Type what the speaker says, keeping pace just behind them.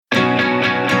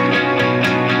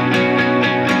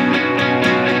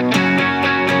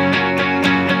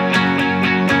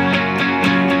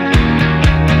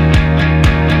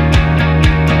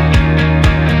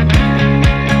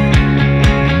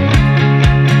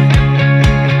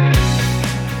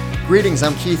Greetings,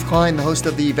 I'm Keith Klein, the host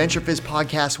of the Venture Fizz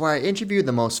podcast, where I interview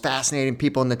the most fascinating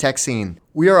people in the tech scene.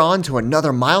 We are on to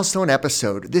another milestone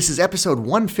episode. This is episode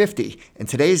 150, and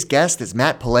today's guest is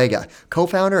Matt Polega,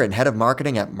 co-founder and head of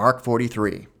marketing at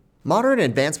Mark43. Modern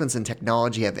advancements in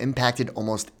technology have impacted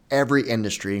almost every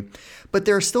industry, but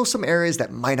there are still some areas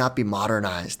that might not be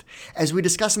modernized. As we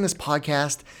discuss in this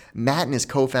podcast, Matt and his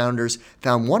co-founders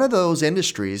found one of those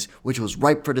industries which was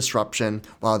ripe for disruption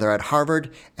while they're at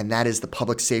Harvard, and that is the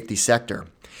public safety sector.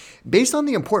 Based on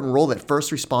the important role that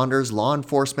first responders, law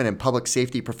enforcement, and public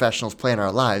safety professionals play in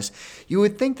our lives, you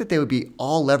would think that they would be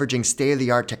all leveraging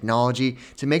state-of-the-art technology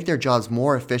to make their jobs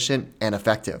more efficient and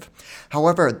effective.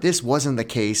 However, this wasn't the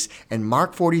case, and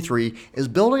Mark43 is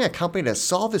building a company to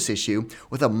solve this issue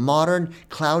with a modern,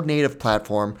 cloud-native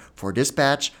platform for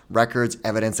dispatch, records,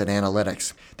 evidence, and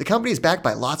analytics. The company is backed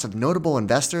by lots of notable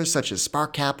investors such as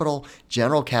Spark Capital,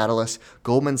 General Catalyst,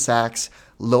 Goldman Sachs,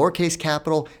 Lowercase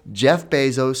Capital, Jeff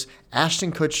Bezos,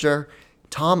 Ashton Kutcher,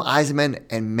 Tom Eisenman,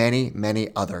 and many, many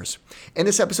others. In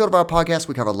this episode of our podcast,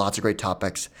 we cover lots of great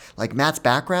topics, like Matt's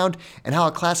background and how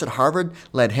a class at Harvard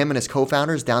led him and his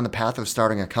co-founders down the path of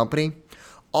starting a company,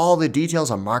 all the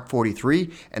details on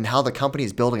Mark43 and how the company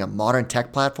is building a modern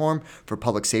tech platform for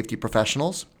public safety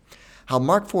professionals, how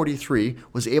Mark43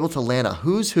 was able to land a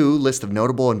who's who list of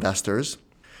notable investors,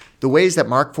 the ways that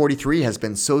Mark43 has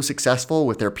been so successful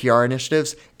with their PR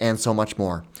initiatives, and so much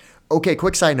more. Okay,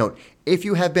 quick side note. If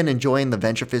you have been enjoying the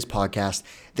Venture Fizz podcast,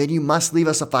 then you must leave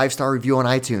us a 5-star review on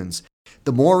iTunes.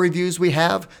 The more reviews we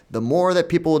have, the more that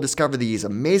people will discover these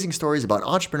amazing stories about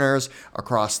entrepreneurs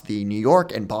across the New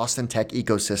York and Boston tech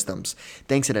ecosystems.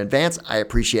 Thanks in advance. I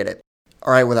appreciate it.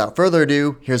 All right, without further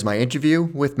ado, here's my interview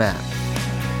with Matt.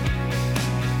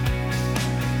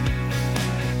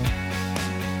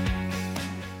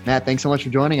 Matt, thanks so much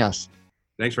for joining us.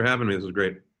 Thanks for having me. This was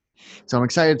great. So I'm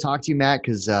excited to talk to you, Matt,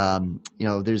 because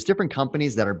there's different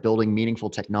companies that are building meaningful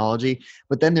technology,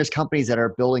 but then there's companies that are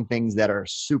building things that are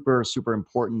super, super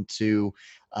important to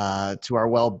our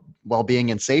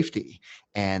well-being and safety,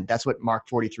 and that's what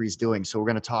Mark43 is doing. So we're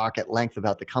going to talk at length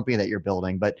about the company that you're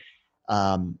building, but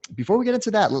before we get into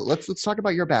that, let's talk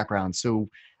about your background. So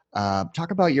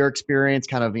talk about your experience,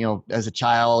 kind of as a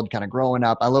child, kind of growing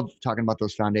up. I love talking about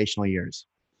those foundational years.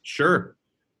 Sure.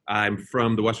 I'm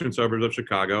from the western suburbs of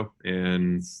Chicago,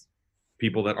 and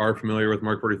people that are familiar with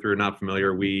Mark43 or not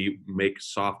familiar, we make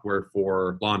software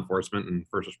for law enforcement and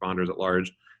first responders at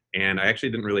large. And I actually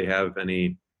didn't really have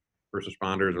any first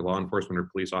responders or law enforcement or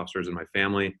police officers in my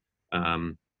family.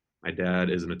 My dad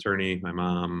is an attorney. My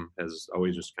mom has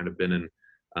always just kind of been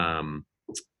in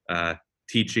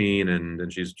teaching,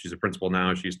 and she's a principal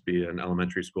now. She used to be an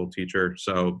elementary school teacher.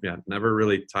 So yeah, never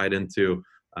really tied into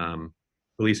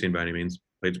policing by any means.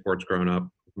 Played sports growing up,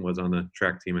 was on the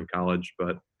track team in college,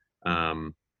 but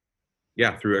through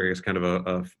I guess kind of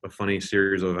a funny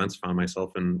series of events, found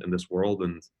myself in this world,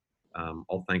 and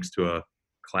all thanks to a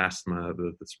class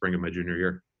the spring of my junior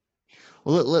year.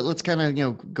 Well, let's kind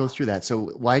of go through that.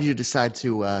 So why did you decide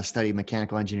to study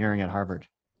mechanical engineering at Harvard?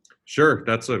 Sure,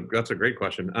 that's a great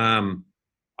question.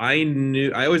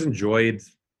 I always enjoyed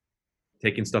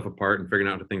taking stuff apart and figuring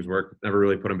out how things work. Never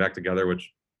really put them back together, which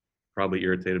probably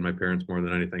irritated my parents more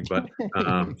than anything, but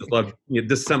just loved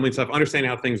disassembling stuff, understanding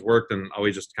how things worked, and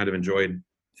always just kind of enjoyed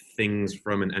things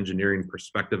from an engineering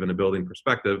perspective and a building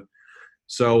perspective.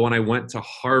 So when I went to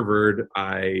Harvard,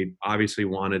 I obviously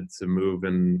wanted to move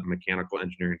in a mechanical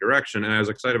engineering direction, and I was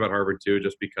excited about Harvard too,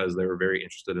 just because they were very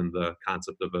interested in the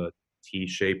concept of a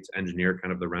T-shaped engineer,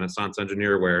 kind of the Renaissance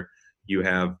engineer, where you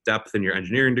have depth in your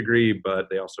engineering degree, but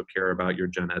they also care about your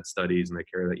gen ed studies, and they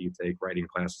care that you take writing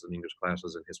classes and English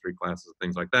classes and history classes and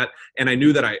things like that. And I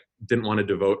knew that I didn't want to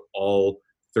devote all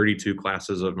 32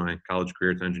 classes of my college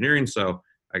career to engineering, so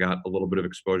I got a little bit of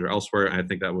exposure elsewhere. And I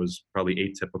think that was probably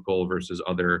atypical versus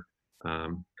other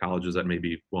colleges that may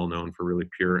be well known for really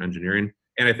pure engineering.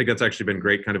 And I think that's actually been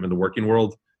great kind of in the working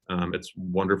world. It's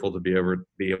wonderful to be able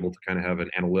to kind of have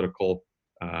an analytical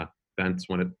bent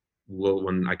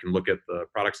when I can look at the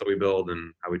products that we build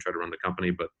and how we try to run the company,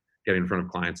 but getting in front of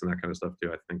clients and that kind of stuff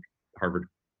too. I think Harvard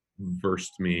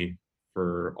versed me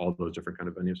for all those different kind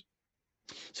of venues.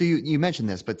 So you mentioned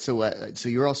this, but so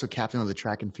you're also captain of the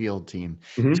track and field team.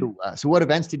 Mm-hmm. So what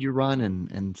events did you run,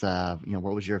 and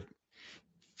what was your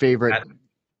favorite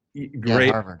at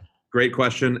Harvard? Great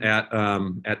question. At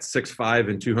 6'5"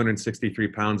 and 263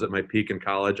 pounds at my peak in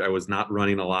college, I was not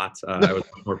running a lot. I was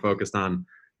more focused on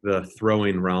the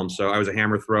throwing realm. So I was a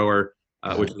hammer thrower,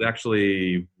 which is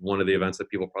actually one of the events that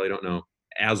people probably don't know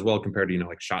as well compared to,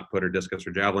 like shot put or discus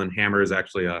or javelin. Hammer is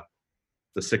actually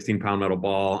the 16-pound metal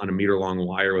ball on a meter-long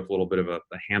wire with a little bit of a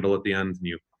handle at the end, and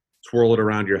you twirl it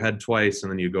around your head twice,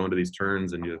 and then you go into these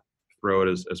turns and you throw it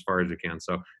as far as you can.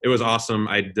 So it was awesome.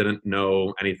 I didn't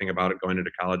know anything about it going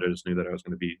into college. I just knew that I was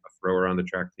going to be a thrower on the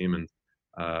track team.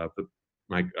 And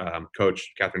my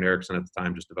coach, Catherine Erickson at the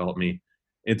time, just developed me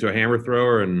into a hammer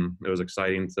thrower, and it was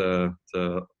exciting to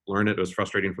learn it. It was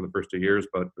frustrating for the first 2 years,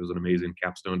 but it was an amazing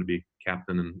capstone to be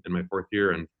captain in my 4th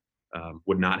year, and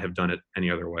would not have done it any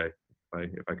other way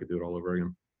if I could do it all over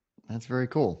again. That's very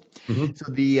cool. Mm-hmm.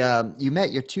 So you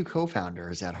met your two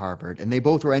co-founders at Harvard, and they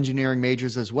both were engineering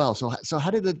majors as well. So how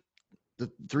did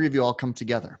the three of you all come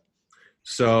together?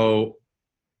 So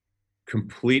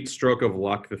complete stroke of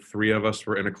luck. The three of us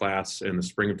were in a class in the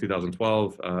spring of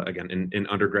 2012, again, in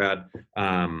undergrad,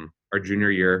 our junior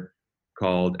year,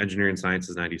 called Engineering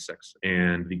Sciences 96.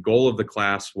 And the goal of the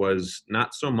class was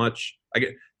not so much,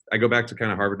 I go back to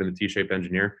kind of Harvard and the T-shaped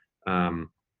engineer.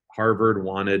 Harvard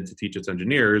wanted to teach its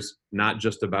engineers not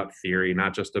just about theory,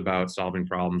 not just about solving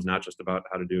problems, not just about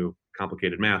how to do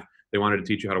complicated math. They wanted to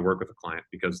teach you how to work with a client,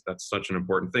 because that's such an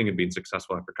important thing in being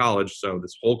successful after college. So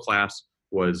this whole class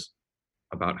was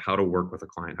about how to work with a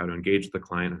client, how to engage the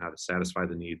client, and how to satisfy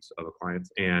the needs of a client.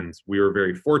 And we were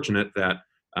very fortunate that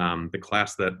the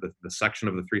class, that the section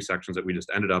of the 3 sections that we just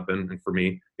ended up in, and for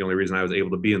me, the only reason I was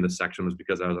able to be in this section was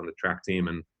because I was on the track team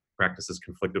and practices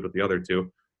conflicted with the other 2.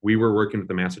 We were working with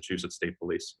the Massachusetts State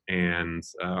Police, and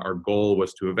our goal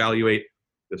was to evaluate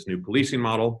this new policing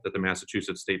model that the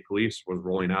Massachusetts State Police was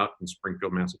rolling out in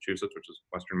Springfield, Massachusetts, which is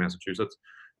Western Massachusetts.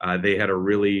 They had a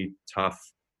really tough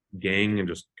gang and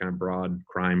just kind of broad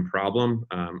crime problem,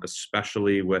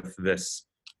 especially with this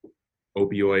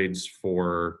opioids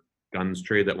for guns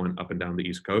trade that went up and down the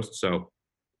East Coast. So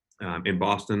in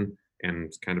Boston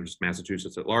and kind of just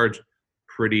Massachusetts at large,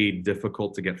 pretty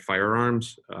difficult to get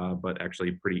firearms, but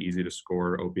actually pretty easy to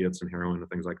score opiates and heroin and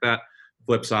things like that.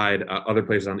 Flip side, other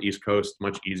places on the East Coast,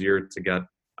 much easier to get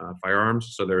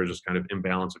firearms. So there was just kind of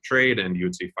imbalance of trade, and you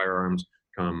would see firearms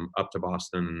come up to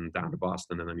Boston, down to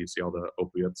Boston, and then you see all the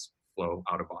opiates flow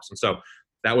out of Boston. So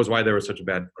that was why there was such a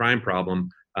bad crime problem.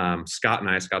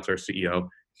 Scott's our CEO.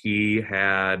 He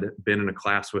had been in a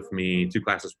class with me, 2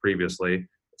 classes previously.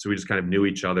 So we just kind of knew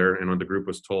each other. And when the group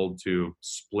was told to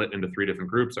split into 3 different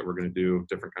groups that were going to do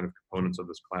different kind of components of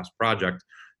this class project,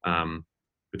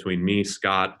 between me,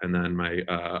 Scott, and then my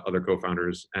other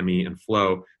co-founders, Emmy and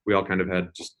Flo, we all kind of had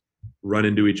just run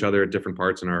into each other at different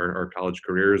parts in our college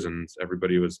careers, and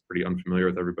everybody was pretty unfamiliar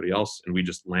with everybody else. And we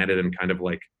just landed in kind of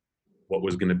like what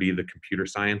was going to be the computer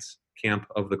science camp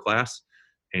of the class.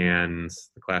 And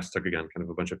the class took, again, kind of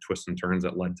a bunch of twists and turns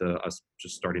that led to us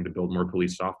just starting to build more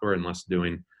police software and less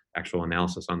doing actual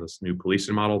analysis on this new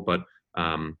policing model. But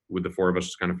with the 4 of us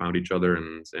just kind of found each other,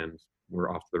 and we're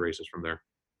off to the races from there.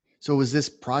 So was this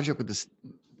project with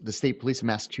the state police of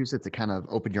Massachusetts that kind of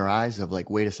opened your eyes of like,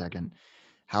 wait a second,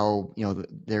 how,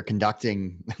 they're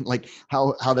conducting, like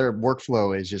how their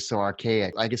workflow is just so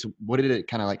archaic? I guess, what did it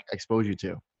kind of like expose you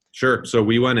to? Sure. So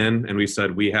we went in and we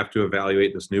said, we have to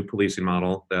evaluate this new policing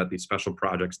model that the special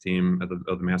projects team of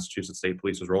the Massachusetts State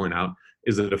Police is rolling out.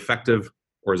 Is it effective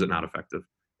or is it not effective?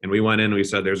 And we went in and we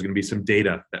said, there's going to be some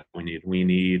data that we need. We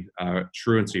need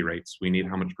truancy rates. We need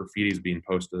how much graffiti is being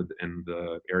posted in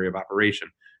the area of operation.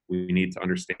 We need to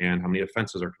understand how many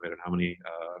offenses are committed, how many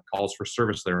calls for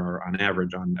service there are on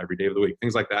average on every day of the week,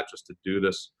 things like that, just to do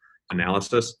this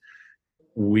analysis.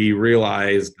 We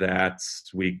realized that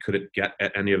we couldn't get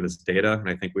at any of this data. And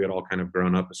I think we had all kind of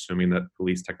grown up assuming that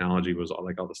police technology was all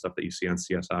the stuff that you see on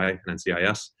CSI and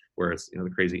NCIS, where it's, the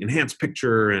crazy enhanced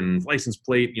picture and license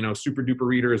plate, super duper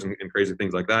readers and crazy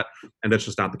things like that. And that's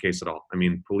just not the case at all. I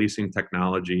mean, policing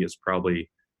technology is probably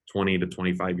 20 to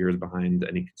 25 years behind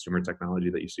any consumer technology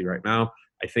that you see right now.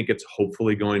 I think it's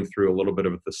hopefully going through a little bit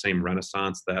of the same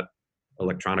renaissance that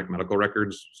electronic medical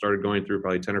records started going through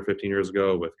probably 10 or 15 years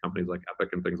ago with companies like Epic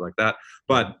and things like that.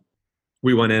 But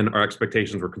we went in, our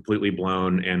expectations were completely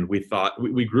blown, and we thought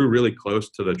we grew really close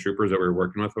to the troopers that we were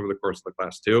working with over the course of the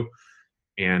class too.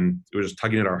 And it was just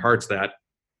tugging at our hearts that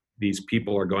these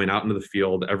people are going out into the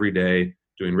field every day,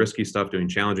 doing risky stuff, doing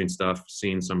challenging stuff,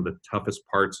 seeing some of the toughest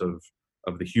parts of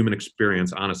the human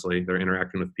experience. Honestly, they're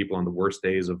interacting with people on the worst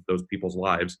days of those people's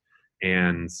lives,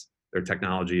 and their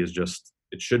technology is just,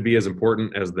 it should be as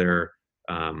important as their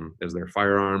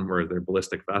firearm or their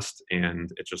ballistic vest, and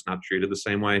it's just not treated the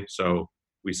same way. So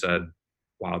we said,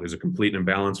 wow, there's a complete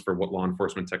imbalance for what law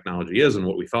enforcement technology is and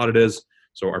what we thought it is.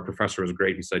 So our professor was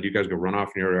great. He said, you guys go run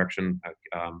off in your direction.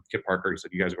 Kip Parker, he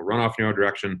said, you guys go run off in your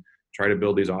direction, try to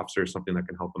build these officers something that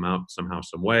can help them out somehow,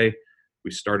 some way. We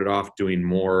started off doing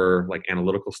more like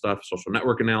analytical stuff, social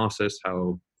network analysis,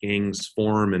 how gangs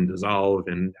form and dissolve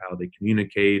and how they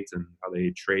communicate and how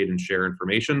they trade and share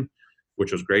information,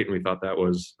 which was great. And we thought that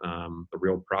was the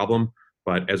real problem.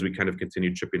 But as we kind of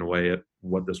continued chipping away at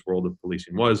what this world of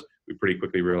policing was, we pretty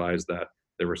quickly realized that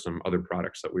there were some other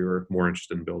products that we were more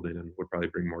interested in building and would probably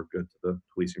bring more good to the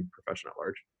policing profession at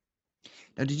large.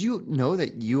 Now, did you know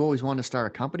that you always wanted to start a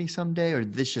company someday, or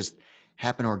did this just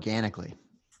happen organically?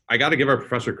 I got to give our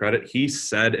professor credit. He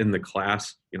said in the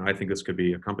class, I think this could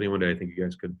be a company one day. I think you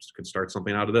guys could start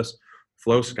something out of this.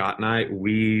 Flo, Scott, and I,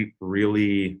 we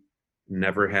really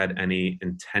never had any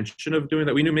intention of doing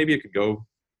that. We knew maybe it could go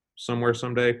somewhere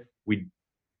someday.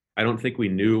 I don't think we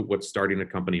knew what starting a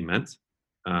company meant.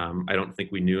 I don't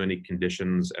think we knew any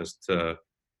conditions as to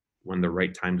when the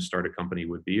right time to start a company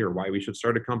would be or why we should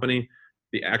start a company.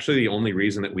 The only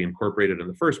reason that we incorporated in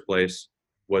the first place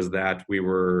was that we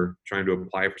were trying to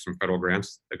apply for some federal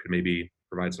grants that could maybe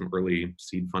provide some early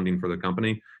seed funding for the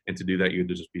company. And to do that, you had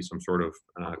to just be some sort of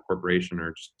corporation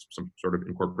or just some sort of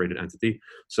incorporated entity.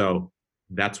 So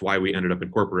that's why we ended up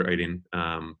incorporating.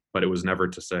 But it was never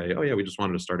to say, oh yeah, we just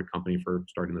wanted to start a company for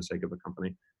starting the sake of a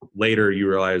company. Later, you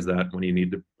realize that when you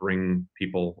need to bring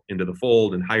people into the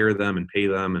fold and hire them and pay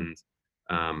them and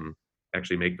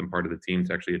actually make them part of the team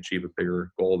to actually achieve a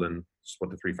bigger goal than just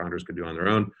what the three founders could do on their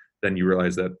own, then you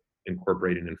realize that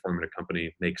incorporating and forming a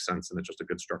company makes sense and it's just a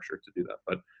good structure to do that.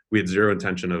 But we had zero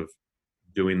intention of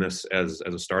doing this as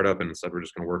a startup, and instead we're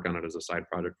just going to work on it as a side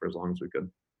project for as long as we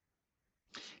could.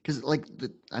 Because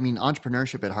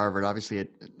entrepreneurship at Harvard, obviously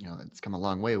it's come a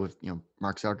long way with,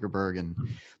 Mark Zuckerberg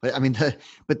but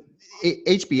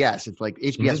HBS, it's like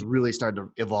HBS really started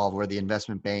to evolve where the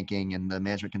investment banking and the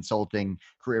management consulting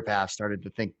career path started to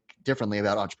think differently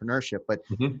about entrepreneurship. But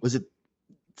was it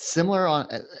similar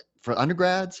for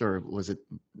undergrads, or was it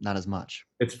not as much?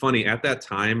 It's funny, at that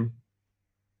time,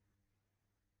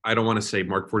 I don't want to say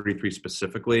Mark43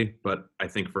 specifically, but I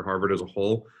think for Harvard as a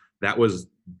whole, that was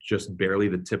just barely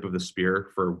the tip of the spear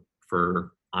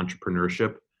for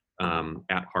entrepreneurship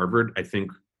at Harvard. I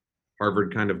think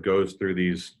Harvard kind of goes through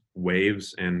these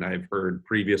waves, and I've heard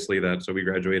previously that, so we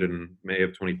graduated in May of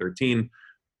 2013.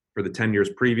 For the 10 years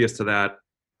previous to that,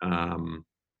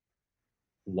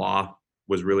 law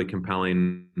was really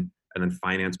compelling, and then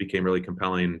finance became really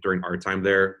compelling. During our time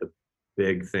there, the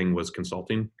big thing was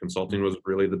consulting. Consulting was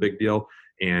really the big deal.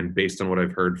 And based on what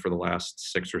I've heard for the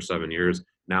last 6 or 7 years,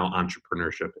 now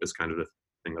entrepreneurship is kind of the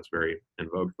thing that's very in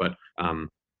vogue. But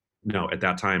no, at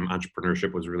that time,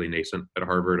 entrepreneurship was really nascent at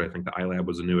Harvard. I think the iLab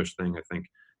was a newish thing. I think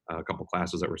a couple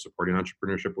classes that were supporting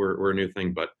entrepreneurship were a new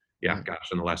thing. But yeah, gosh,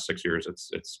 in the last 6 years,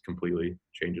 it's completely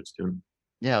changed its tune.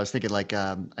 Yeah, I was thinking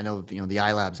I know the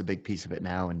iLab's a big piece of it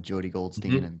now, and Jody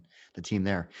Goldstein and the team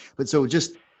there. But so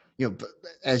just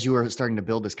as you were starting to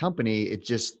build this company, it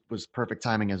just was perfect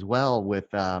timing as well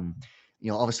with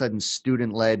all of a sudden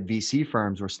student-led VC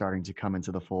firms were starting to come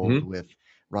into the fold with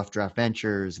Rough Draft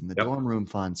Ventures and the Dorm Room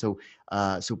Fund. So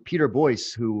Peter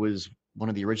Boyce, who was one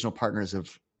of the original partners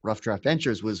of Rough Draft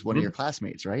Ventures, was one of your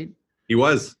classmates, right? He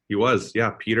was.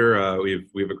 Yeah, Peter, we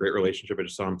have a great relationship. I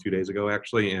just saw him 2 days ago,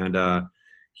 actually, and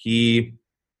he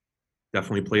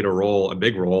definitely played a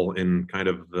big role in kind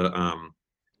of the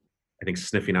I think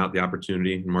sniffing out the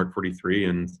opportunity in Mark43,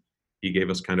 and he gave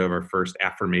us kind of our first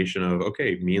affirmation of,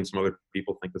 okay, me and some other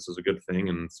people think this is a good thing,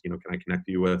 and can I connect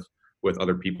you with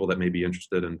other people that may be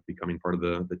interested in becoming part of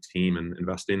the team and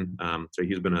investing. So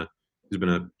he's been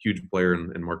a huge player in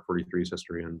Mark43's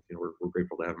history, and we're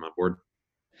grateful to have him on board.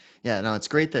 Yeah, no, it's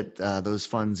great that those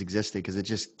funds existed, because it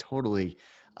just totally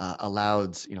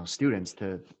allowed students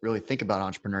to really think about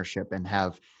entrepreneurship and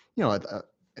have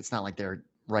it's not like they're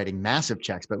writing massive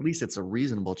checks, but at least it's a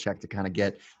reasonable check to kind of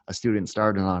get a student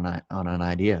started on an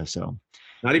idea. So,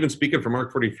 not even speaking for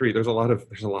Mark43, there's a lot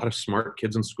of smart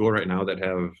kids in school right now that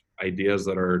have ideas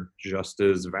that are just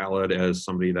as valid as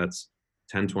somebody that's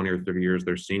 10, 20, or 30 years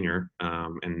their senior,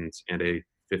 and a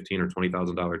 $15,000 or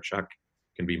 $20,000 check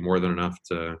can be more than enough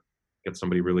to get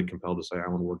somebody really compelled to say, I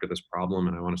want to work at this problem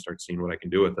and I want to start seeing what I can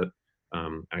do with it.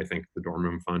 I think the Dorm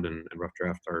Room Fund and Rough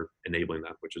Draft are enabling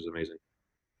that, which is amazing.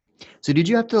 So did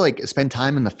you have to spend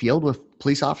time in the field with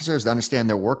police officers to understand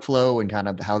their workflow and kind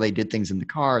of how they did things in the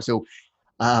car? So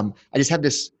I just have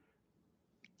this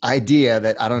idea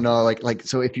that I don't know,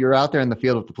 so if you're out there in the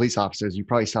field with the police officers, you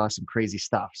probably saw some crazy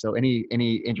stuff. So any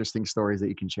interesting stories that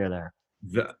you can share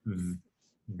there?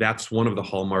 That's one of the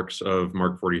hallmarks of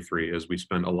Mark43 is we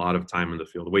spend a lot of time in the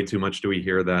field. Way too much do we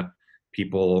hear that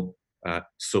people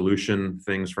solution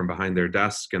things from behind their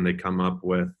desk, and they come up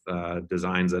with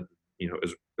designs that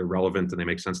they're relevant and they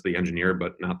make sense to the engineer,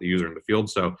 but not the user in the field.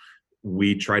 So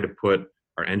we try to put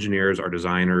our engineers, our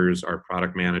designers, our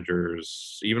product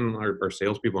managers, even our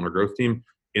salespeople and our growth team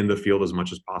in the field as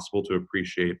much as possible to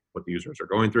appreciate what the users are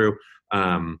going through.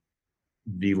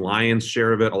 The lion's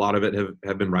share of it, a lot of it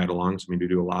have been ride-alongs. I mean, we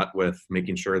do a lot with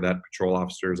making sure that patrol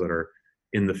officers that are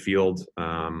in the field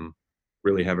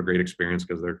really have a great experience,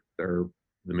 because they're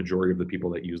the majority of the people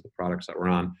that use the products that we're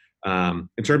on.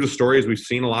 In terms of stories, we've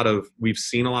seen a lot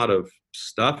of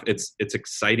stuff. It's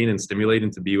exciting and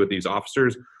stimulating to be with these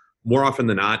officers. More often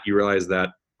than not, you realize that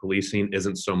policing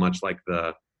isn't so much like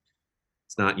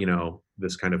it's not,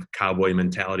 this kind of cowboy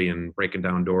mentality and breaking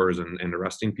down doors and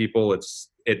arresting people. It's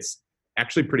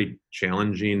actually pretty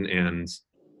challenging and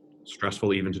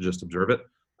stressful even to just observe it.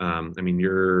 I mean,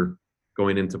 you're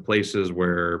going into places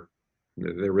where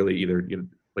they're really either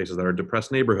places that are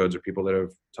depressed neighborhoods, or people that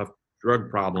have tough drug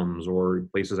problems, or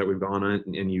places that we've gone in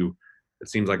and it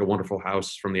seems like a wonderful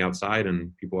house from the outside,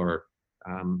 and people are,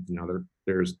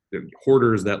 there's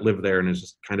hoarders that live there, and it's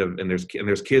just kind of, and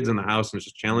there's kids in the house, and it's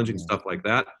just challenging stuff like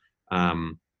that.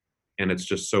 And it's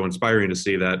just so inspiring to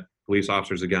see that police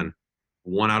officers, again,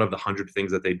 1 out of the 100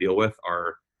 things that they deal with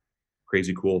are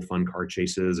crazy, cool, fun car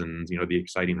chases and, the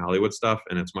exciting Hollywood stuff.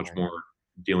 And it's much more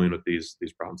dealing with these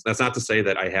problems. That's not to say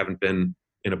that I haven't been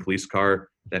in a police car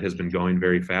that has been going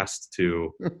very fast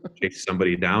to chase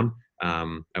somebody down.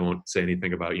 I won't say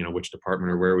anything about, which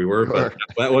department or where we were, but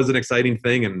that was an exciting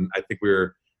thing. And I think we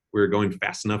were going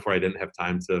fast enough where I didn't have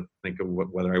time to think of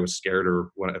whether I was scared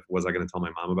or was I going to tell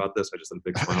my mom about this. I just had a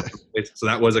big smile on my face. So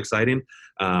that was exciting.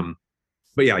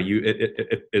 But yeah,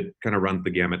 it kind of runs the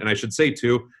gamut. And I should say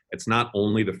too, it's not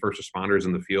only the first responders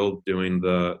in the field doing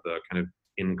the kind of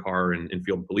in-car and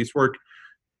in-field police work.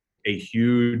 A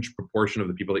huge proportion of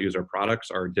the people that use our products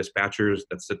are dispatchers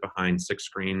that sit behind 6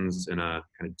 screens in a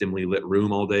kind of dimly lit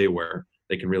room all day, where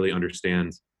they can really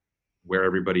understand where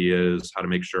everybody is, how to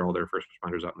make sure all their first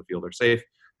responders out in the field are safe.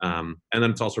 And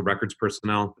then it's also records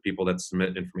personnel, the people that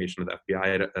submit information to the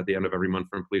FBI at the end of every month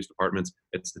from police departments.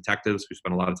 It's detectives who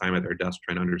spend a lot of time at their desk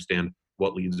trying to understand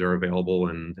what leads are available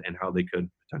and how they could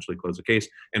potentially close a case.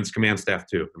 And it's command staff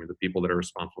too. I mean, the people that are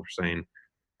responsible for saying,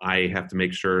 I have to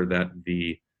make sure that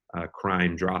the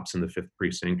crime drops in the 5th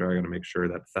precinct, or I got to make sure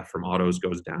that theft from autos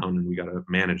goes down, and we got to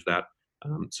manage that.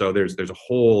 So there's a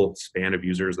whole span of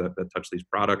users that touch these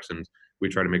products, and we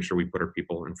try to make sure we put our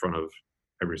people in front of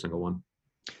every single one.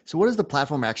 So what does the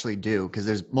platform actually do? Because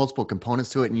there's multiple components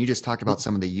to it, and you just talked about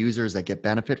some of the users that get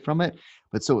benefit from it.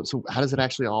 But so how does it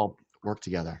actually all work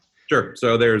together? Sure.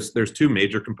 So there's 2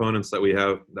 major components that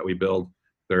we build.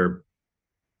 They're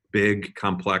big,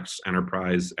 complex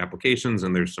enterprise applications,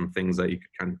 and there's some things that you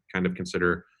could kind of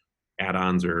consider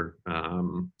add-ons or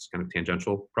it's kind of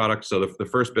tangential products. So the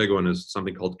first big one is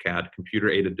something called CAD, Computer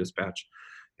Aided Dispatch,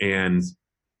 and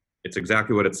it's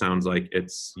exactly what it sounds like.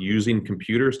 It's using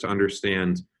computers to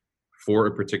understand for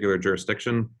a particular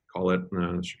jurisdiction. Call it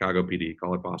Chicago PD,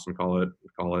 call it Boston, call it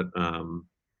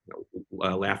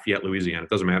Lafayette, Louisiana. It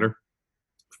doesn't matter.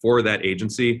 For that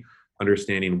agency,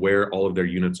 understanding where all of their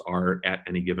units are at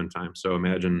any given time. So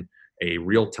imagine a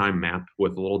real-time map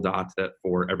with a little dot that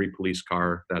for every police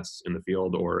car that's in the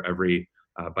field, or every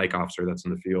bike officer that's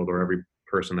in the field, or every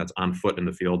person that's on foot in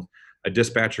the field. A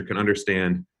dispatcher can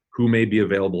understand who may be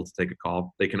available to take a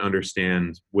call. They can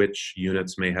understand which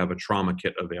units may have a trauma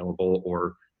kit available,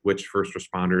 or which first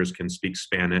responders can speak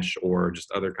Spanish, or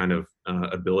just other kind of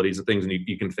abilities and things. And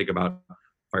you can think about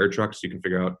fire trucks. You can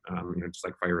figure out, just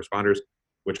like fire responders,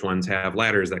 which ones have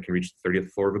ladders that can reach the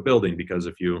 30th floor of a building, because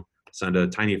if you send a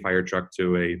tiny fire truck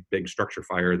to a big structure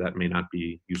fire, that may not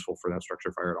be useful for that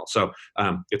structure fire at all. So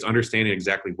it's understanding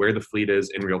exactly where the fleet is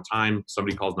in real time.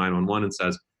 Somebody calls 911 and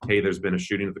says, hey, there's been a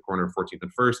shooting at the corner of 14th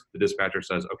and 1st. The dispatcher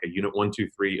says, okay, unit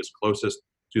 123 is closest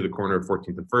to the corner of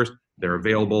 14th and 1st. They're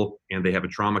available and they have a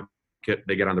trauma kit.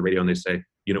 They get on the radio and they say,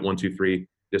 unit 123,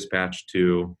 dispatch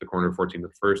to the corner of 14th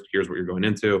and 1st. Here's what you're going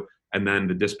into. And then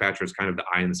the dispatcher is kind of the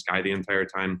eye in the sky the entire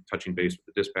time, touching base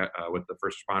with with the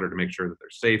first responder to make sure that they're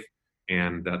safe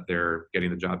and that they're getting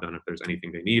the job done if there's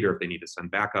anything they need, or if they need to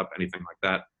send backup, anything like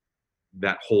that.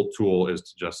 That whole tool is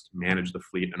to just manage the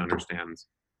fleet and understand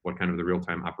what kind of the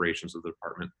real-time operations of the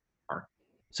department are.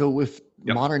 So with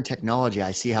modern technology,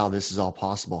 I see how this is all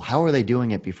possible. How are they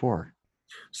doing it before?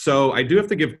 So I do have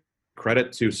to give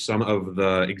credit to some of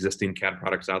the existing CAD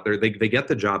products out there. They get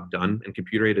the job done, and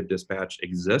computer-aided dispatch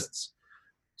exists.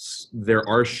 There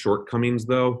are shortcomings,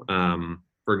 though.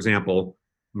 For example,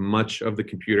 much of the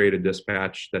computer-aided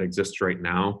dispatch that exists right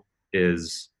now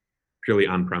is purely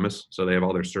on-premise. So they have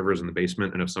all their servers in the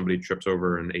basement, and if somebody trips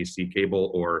over an AC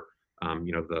cable, or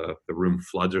the room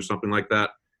floods or something like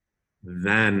that,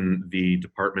 then the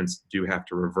departments do have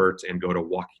to revert and go to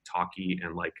walkie-talkie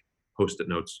and Post-it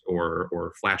notes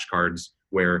or flashcards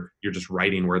where you're just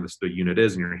writing where the unit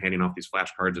is and you're handing off these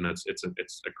flashcards, and it's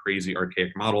a crazy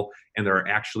archaic model. And there are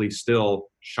actually still,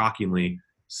 shockingly,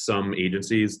 some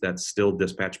agencies that still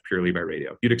dispatch purely by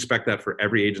radio. You'd expect that for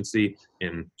every agency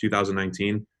in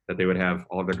 2019, that they would have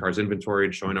all of their cars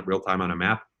inventoried, showing up real time on a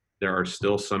map. There are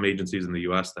still some agencies in the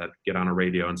U.S. that get on a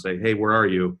radio and say, "Hey, where are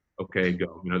you? Okay,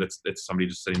 go." It's somebody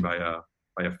just sitting by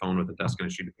a phone with a desk and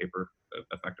a sheet of paper.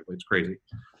 Effectively, it's crazy.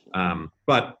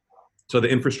 But so the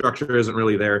infrastructure isn't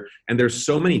really there, and there's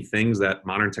so many things that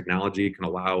modern technology can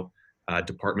allow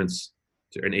departments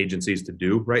and agencies to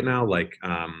do right now. Like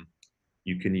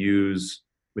you can use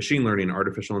machine learning,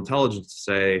 artificial intelligence to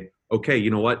say, okay, you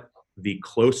know what? The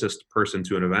closest person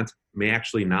to an event may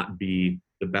actually not be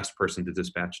the best person to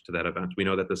dispatch to that event. We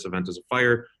know that this event is a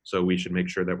fire, so we should make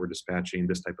sure that we're dispatching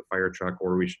this type of fire truck,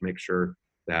 or we should make sure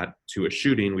that to a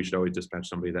shooting, we should always dispatch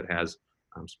somebody that has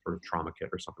some sort of trauma kit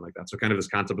or something like that. So kind of this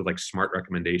concept of like smart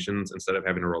recommendations instead of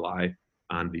having to rely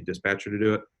on the dispatcher to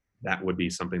do it. That would be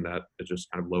something that is just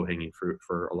kind of low-hanging fruit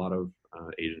for a lot of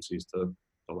agencies to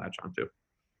latch onto.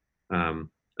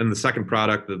 And the second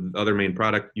product, the other main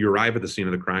product, you arrive at the scene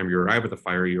of the crime, you arrive at the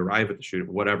fire, you arrive at the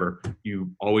shooting, whatever, you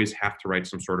always have to write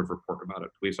some sort of report about it.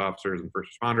 Police officers and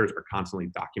first responders are constantly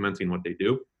documenting what they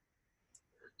do.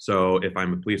 So if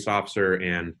I'm a police officer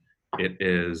and it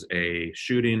is a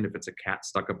shooting, if it's a cat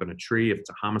stuck up in a tree, if it's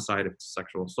a homicide, if it's a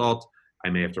sexual assault, I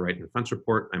may have to write an offense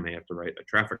report. I may have to write a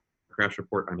traffic crash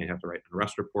report. I may have to write an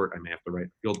arrest report. I may have to write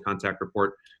a field contact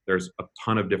report. There's a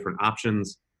ton of different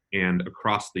options. And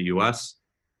across the US,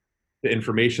 the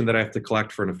information that I have to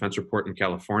collect for an offense report in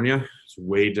California is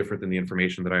way different than the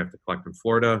information that I have to collect in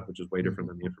Florida, which is way different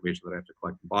than the information that I have to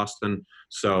collect in Boston.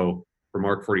 So for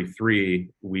Mark43,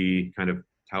 we kind of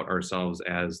tout ourselves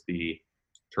as the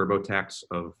TurboTax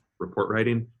of report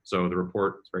writing. So the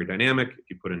report is very dynamic. If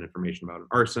you put in information about an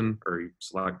arson, or you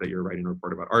select that you're writing a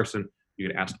report about arson, you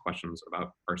get asked questions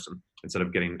about arson instead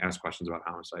of getting asked questions about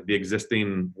homicide. The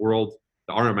existing world,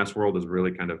 the RMS world, is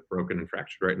really kind of broken and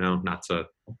fractured right now. Not to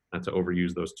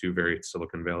overuse those two very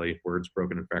Silicon Valley words,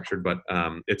 broken and fractured, but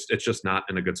it's just not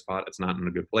in a good spot. It's not in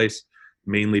a good place,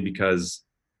 mainly because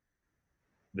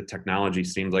the technology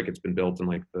seems like it's been built in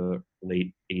like the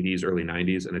late 80s, early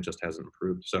 90s, and it just hasn't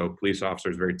improved. So police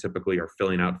officers very typically are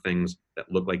filling out things that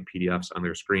look like PDFs on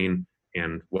their screen.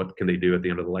 And what can they do at the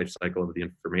end of the life cycle of the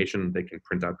information? They can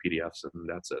print out PDFs and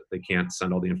that's it. They can't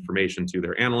send all the information to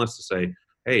their analysts to say,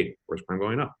 hey, where's crime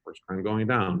going up? Where's crime going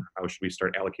down? How should we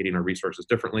start allocating our resources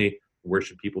differently? Where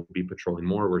should people be patrolling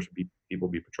more? Where should people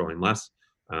be patrolling less?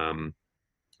 And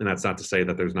that's not to say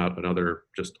that there's not another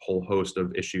just whole host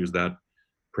of issues that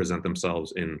present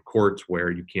themselves in court where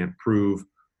you can't prove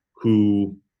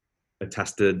who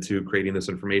attested to creating this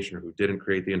information or who didn't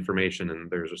create the information. And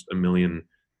there's just a million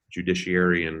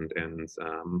judiciary and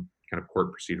kind of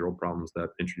court procedural problems that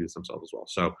introduce themselves as well.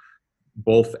 So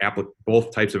both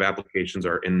types of applications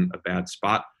are in a bad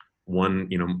spot. One,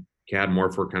 CAD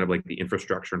more for kind of like the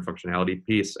infrastructure and functionality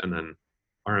piece, and then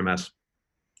RMS,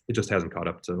 it just hasn't caught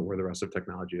up to where the rest of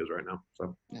technology is right now.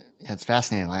 So yeah, it's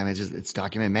fascinating. I mean, it's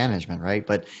document management, right?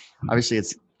 But obviously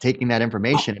it's taking that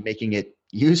information and making it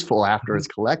useful after it's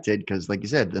collected. Because like you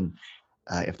said, then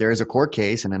if there is a court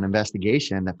case and an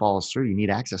investigation that follows through, you need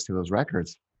access to those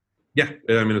records. Yeah,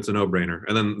 I mean, it's a no-brainer.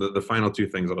 And then the final two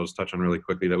things that I'll just touch on really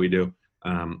quickly that we do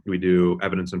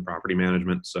evidence and property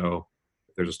management. So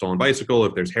if there's a stolen bicycle,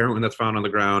 if there's heroin that's found on the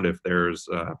ground, if there's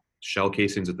shell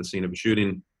casings at the scene of a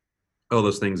shooting, all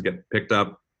those things get picked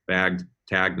up, bagged,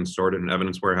 tagged, and stored in an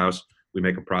evidence warehouse. We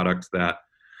make a product that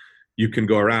you can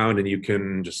go around and you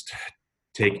can just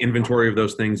take inventory of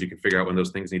those things. You can figure out when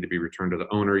those things need to be returned to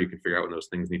the owner. You can figure out when those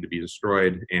things need to be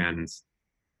destroyed. And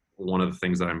one of the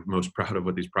things that I'm most proud of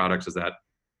with these products is that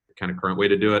the kind of current way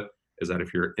to do it is that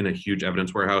if you're in a huge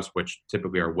evidence warehouse, which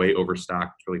typically are way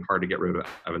overstocked, it's really hard to get rid of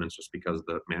evidence just because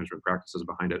the management practices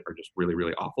behind it are just really,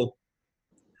 really awful.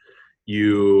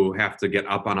 You have to get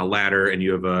up on a ladder and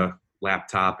you have a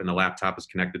laptop, and the laptop is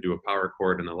connected to a power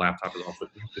cord, and the laptop is also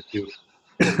connected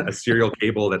to a serial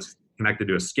cable that's connected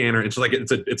to a scanner. It's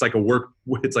like a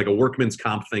workman's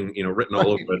comp thing, written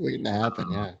all over it. Waiting to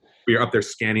happen, yeah. You're up there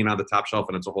scanning on the top shelf,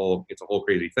 and it's a whole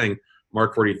crazy thing.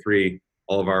 Mark43,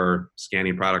 all of our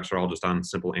scanning products are all just on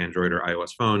simple Android or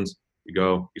iOS phones. You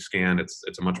go, you scan. It's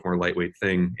a much more lightweight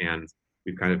thing, and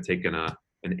we've kind of taken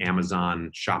an Amazon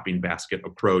shopping basket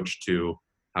approach to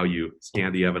how you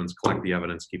scan the evidence, collect the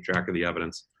evidence, keep track of the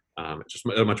evidence. It's just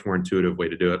a much more intuitive way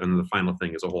to do it. And then the final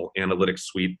thing is a whole analytics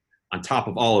suite on top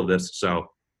of all of this. So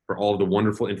for all of the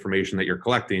wonderful information that you're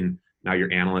collecting, now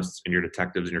your analysts and your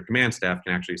detectives and your command staff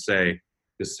can actually say,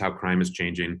 this is how crime is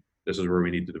changing. This is where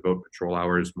we need to devote patrol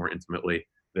hours more intimately.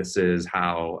 This is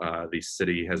how the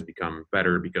city has become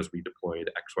better because we deployed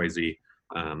XYZ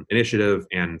initiative.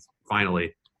 And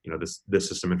finally,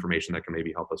 this is some information that can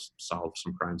maybe help us solve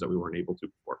some crimes that we weren't able to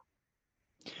before.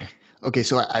 Okay,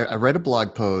 so I read a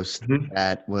blog post Mm-hmm.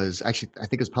 that was actually, I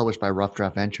think it was published by Rough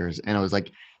Draft Ventures, and it was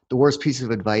like the worst piece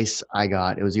of advice I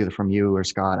got. It was either from you or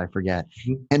Scott, I forget.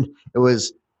 Mm-hmm. And it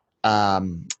was,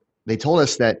 they told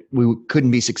us that we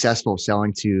couldn't be successful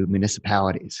selling to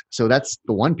municipalities. So that's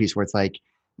the one piece where it's like,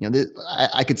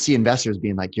 I could see investors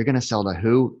being like, you're going to sell to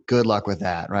who? Good luck with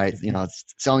that, right? It's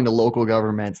selling to local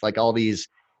governments, like all these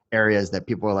areas that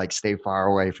people are like, stay far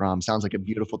away from. Sounds like a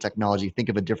beautiful technology. Think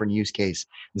of a different use case.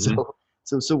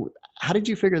 Mm-hmm. So how did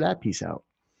you figure that piece out?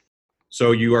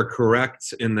 So you are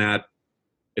correct in that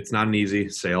it's not an easy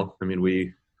sale. I mean,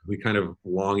 we kind of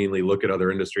longingly look at other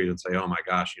industries and say, oh my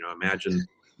gosh,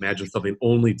 imagine something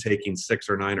only taking 6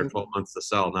 or 9 or 12 months to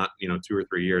sell, not 2 or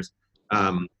 3 years.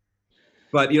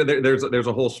 But there's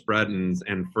a whole spread,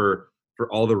 and for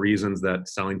all the reasons that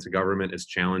selling to government is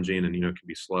challenging and can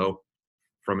be slow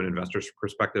from an investor's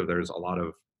perspective, there's a lot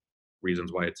of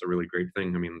reasons why it's a really great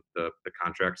thing. I mean, the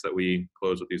contracts that we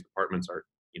close with these departments are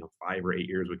 5 or 8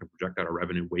 years. We can project out our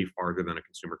revenue way farther than a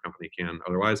consumer company can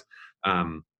otherwise.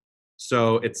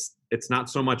 So it's not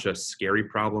so much a scary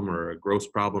problem or a gross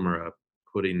problem or a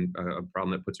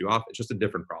problem that puts you off. It's just a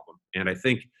different problem. And I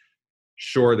think,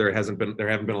 sure, there haven't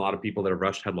been a lot of people that have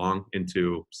rushed headlong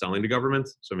into selling to government.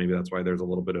 So maybe that's why there's a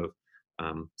little bit of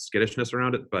skittishness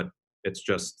around it. But it's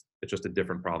just a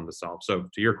different problem to solve. So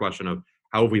to your question of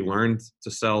how have we learned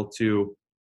to sell to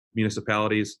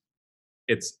municipalities,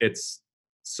 it's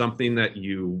something that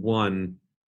you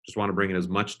just want to bring in as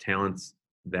much talent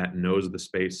that knows the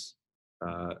space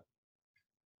to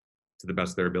the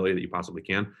best of their ability that you possibly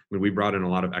can. I mean, we brought in a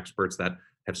lot of experts that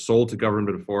have sold to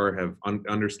government before, have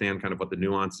understand kind of what the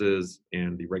nuances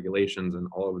and the regulations and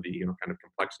all of the kind of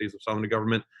complexities of selling to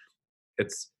government.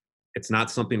 It's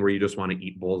not something where you just want to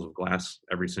eat bowls of glass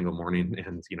every single morning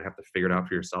and have to figure it out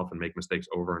for yourself and make mistakes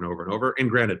over and over and over. And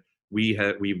granted, we've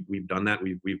done that.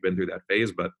 We've been through that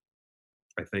phase, but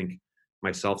I think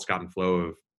myself, Scott, and Flo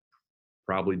have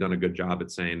probably done a good job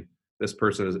at saying this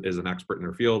person is an expert in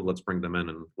their field. Let's bring them in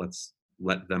and let's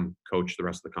let them coach the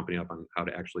rest of the company up on how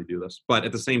to actually do this. But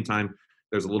at the same time,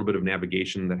 there's a little bit of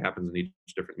navigation that happens in each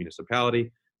different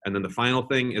municipality. And then the final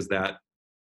thing is that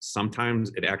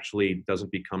sometimes it actually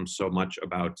doesn't become so much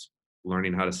about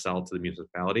learning how to sell to the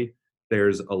municipality.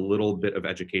 There's a little bit of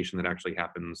education that actually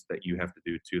happens that you have to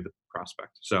do to the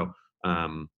prospect. So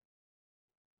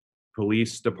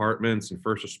police departments and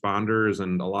first responders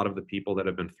and a lot of the people that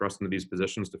have been thrust into these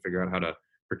positions to figure out how to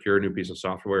procure a new piece of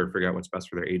software or figure out what's best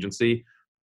for their agency,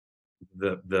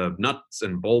 the nuts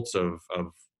and bolts of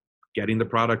getting the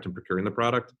product and procuring the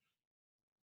product,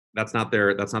 that's not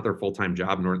their full-time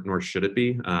job, nor should it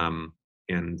be. And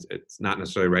it's not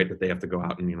necessarily right that they have to go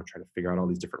out and try to figure out all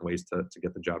these different ways to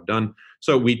get the job done.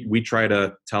 So we try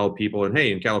to tell people, and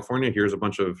hey, in California, here's a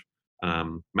bunch of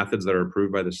methods that are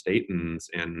approved by the state and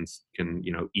can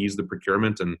ease the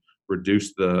procurement and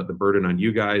reduce the burden on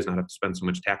you guys, not have to spend so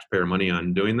much taxpayer money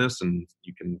on doing this, and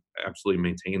you can absolutely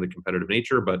maintain the competitive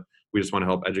nature. But we just want to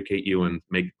help educate you and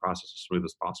make the process as smooth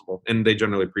as possible, and they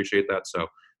generally appreciate that. So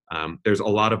there's a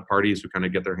lot of parties who kind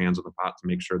of get their hands on the pot to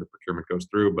make sure the procurement goes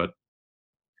through, but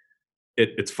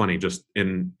it's funny just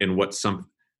in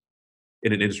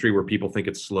an industry where people think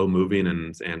it's slow moving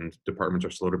and departments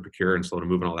are slow to procure and slow to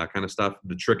move and all that kind of stuff.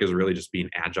 The trick is really just being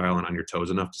agile and on your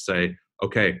toes enough to say,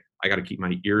 okay, I got to keep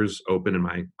my ears open and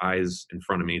my eyes in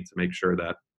front of me to make sure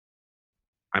that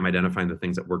I'm identifying the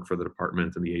things that work for the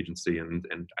department and the agency, and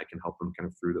I can help them kind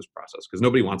of through this process, because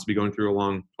nobody wants to be going through a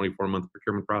long 24-month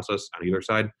procurement process on either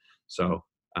side. So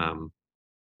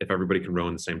if everybody can row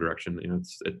in the same direction,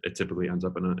 it typically ends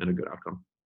up in a good outcome.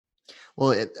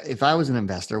 Well, if I was an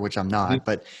investor, which I'm not,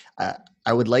 but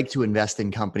I would like to invest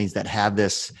in companies that have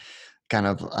this kind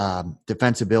of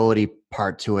defensibility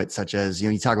part to it, such as,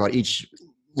 you talk about each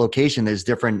location, there's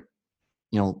different,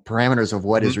 parameters of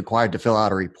what is required to fill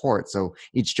out a report. So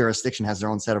each jurisdiction has their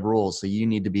own set of rules. So you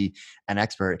need to be an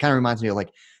expert. It kind of reminds me of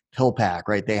like PillPack,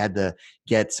 right? They had to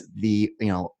get the,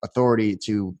 authority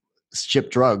to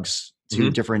ship drugs to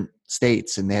different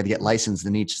states, and they had to get licensed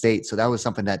in each state. So that was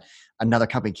something that another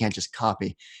company can't just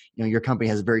copy. Your company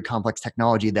has very complex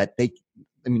technology that the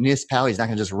municipality is not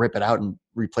going to just rip it out and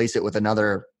replace it with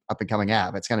another up and coming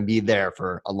app. It's going to be there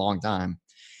for a long time.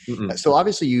 So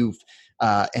obviously you've,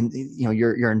 and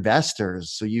your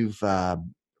investors, so you've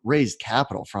raised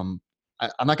capital from,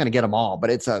 I'm not going to get them all, but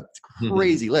it's a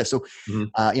crazy list. So,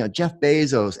 Jeff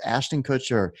Bezos, Ashton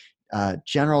Kutcher,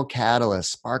 General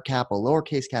Catalyst, Spark Capital,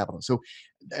 lowercase capital. So,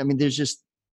 I mean, there's just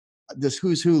this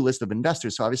who's who list of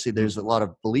investors. So obviously there's a lot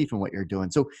of belief in what you're doing.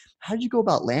 So how did you go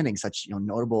about landing such,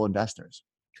 notable investors?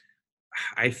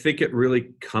 I think it really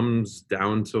comes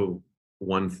down to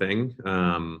one thing.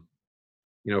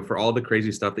 For all the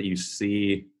crazy stuff that you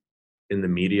see in the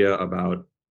media about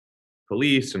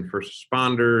police and first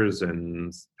responders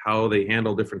and how they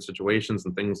handle different situations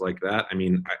and things like that. I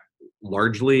mean,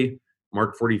 largely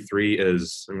Mark43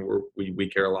 is, I mean, we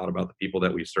care a lot about the people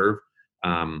that we serve.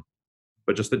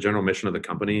 But just the general mission of the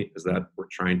company is that we're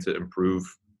trying to improve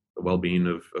the well-being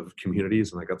of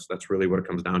communities. And like, that's really what it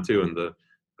comes down to. And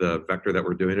the vector that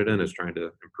we're doing it in is trying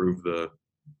to improve the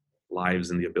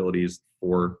lives and the abilities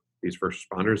for these first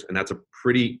responders. And that's a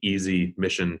pretty easy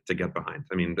mission to get behind.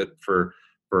 I mean, that for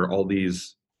all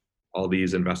these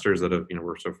investors that have,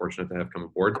 we're so fortunate to have come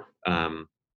aboard.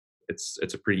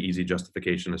 It's a pretty easy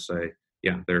justification to say,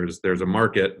 yeah, there's a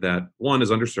market that one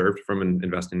is underserved from an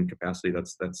investing capacity.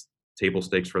 That's table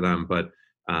stakes for them. But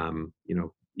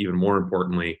even more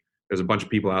importantly, there's a bunch of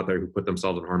people out there who put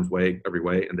themselves in harm's way every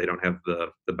way, and they don't have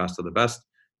the best of the best.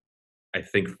 I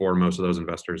think for most of those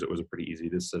investors, it was a pretty easy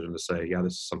decision to say, yeah,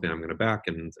 this is something I'm going to back,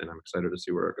 and I'm excited to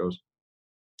see where it goes.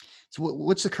 So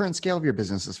what's the current scale of your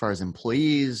business as far as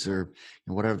employees or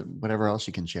whatever else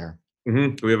you can share?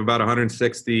 Mm-hmm. We have about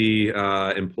 160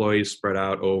 employees spread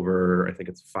out over, I think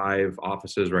it's 5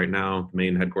 offices right now. The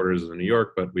main headquarters is in New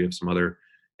York, but we have some other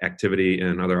activity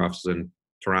in other offices in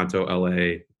Toronto,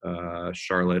 LA,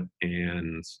 Charlotte,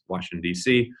 and Washington,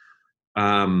 D.C.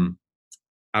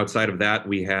 Outside of that,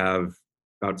 we have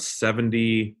about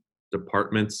 70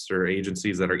 departments or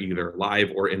agencies that are either live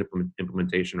or in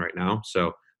implementation right now.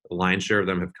 So the lion's share of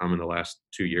them have come in the last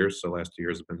 2 years. So the last 2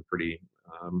 years have been pretty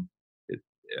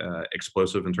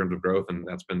explosive in terms of growth, and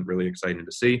that's been really exciting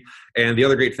to see. And the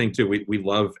other great thing too, we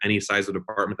love any size of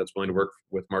department that's willing to work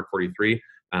with Mark43,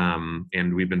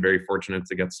 and we've been very fortunate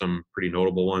to get some pretty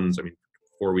notable ones. I mean,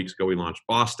 4 weeks ago we launched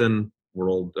Boston,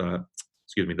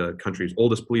 the country's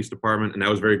oldest police department, and that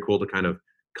was very cool to kind of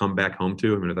come back home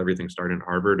to. I mean, with everything starting at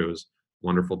Harvard, it was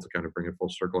wonderful to kind of bring it full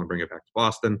circle and bring it back to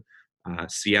Boston.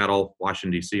 Seattle,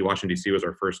 Washington, D.C. Washington, D.C. was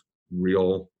our first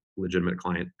real legitimate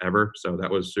client ever, so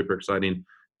that was super exciting.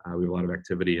 We have a lot of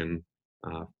activity in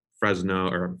Fresno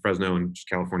and just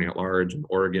California at large, and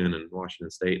Oregon and Washington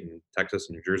State and Texas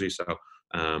and New Jersey. So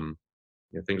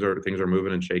things are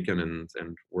moving and shaking,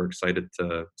 and we're excited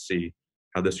to see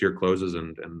how this year closes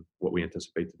and what we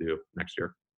anticipate to do next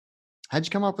year. How'd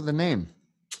you come up with the name?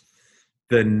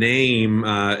 The name,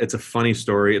 it's a funny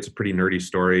story. It's a pretty nerdy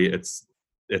story. It's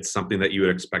something that you would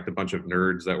expect a bunch of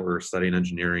nerds that were studying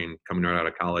engineering coming right out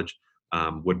of college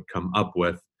would come up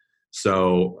with.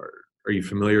 So, are you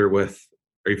familiar with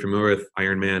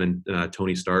Iron Man and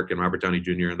Tony Stark and Robert Downey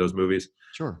Jr. in those movies?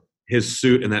 Sure. His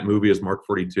suit in that movie is Mark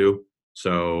 42.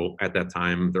 So at that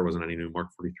time, there wasn't any new Mark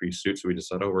 43 suit. So we just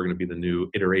said, oh, we're going to be the new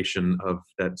iteration of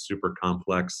that super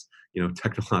complex,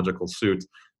 technological suit,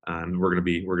 and we're going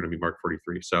to be Mark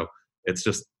 43. So it's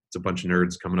a bunch of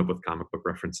nerds coming up with comic book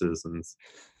references, and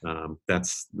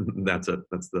that's it.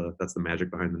 That's the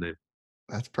magic behind the name.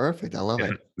 That's perfect. I love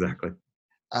it. Exactly.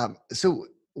 So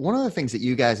one of the things that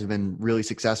you guys have been really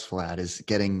successful at is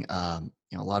getting a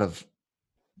lot of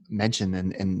mention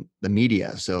in the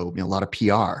media. So a lot of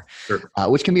PR, Sure.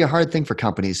 Which can be a hard thing for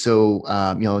companies. So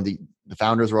the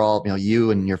founders were all,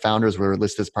 you and your founders were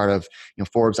listed as part of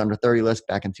Forbes under 30 list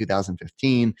back in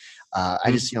 2015.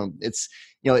 I just it's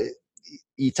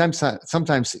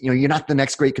sometimes you're not the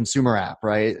next great consumer app,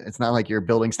 right? It's not like you're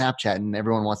building Snapchat and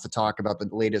everyone wants to talk about the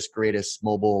latest greatest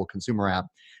mobile consumer app.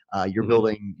 You're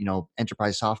building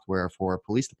enterprise software for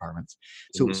police departments.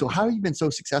 So how have you been so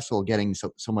successful getting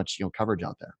so much coverage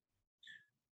out there?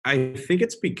 I think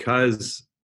it's because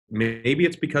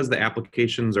the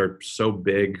applications are so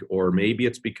big, or maybe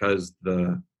it's because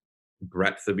the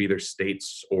breadth of either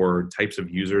states or types of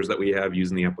users that we have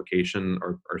using the application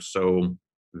are so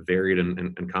varied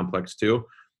and complex too.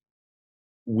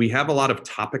 We have a lot of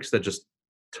topics that just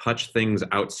touch things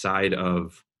outside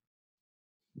of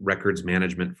records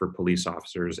management for police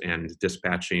officers and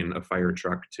dispatching a fire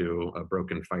truck to a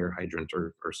broken fire hydrant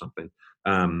or something.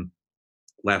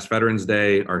 Last Veterans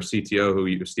Day, our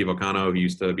CTO, Steve O'Connell, who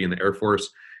used to be in the Air Force,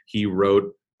 he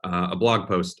wrote a blog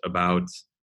post about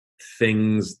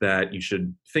things that you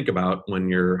should think about when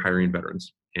you're hiring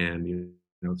veterans, and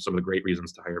some of the great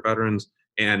reasons to hire veterans.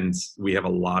 And we have a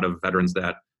lot of veterans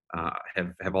that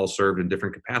have all served in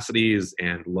different capacities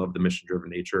and love the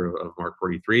mission-driven nature of Mark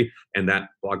 43. And that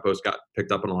blog post got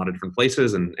picked up in a lot of different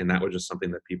places, and that was just something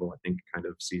that people, I think, kind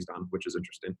of seized on, which is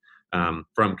interesting.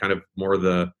 From kind of more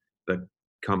the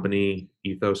company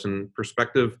ethos and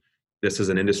perspective, this is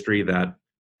an industry that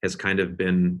has kind of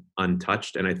been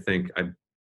untouched. And I think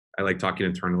I like talking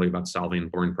internally about solving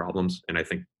boring problems. And I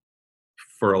think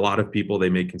for a lot of people, they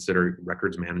may consider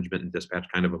records management and dispatch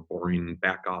kind of a boring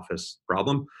back office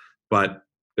problem. But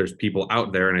there's people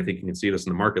out there, and I think you can see this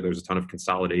in the market. There's a ton of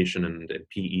consolidation and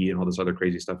PE and all this other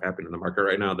crazy stuff happening in the market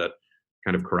right now that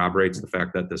kind of corroborates the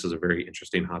fact that this is a very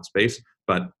interesting hot space.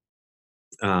 But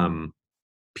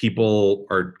people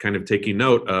are kind of taking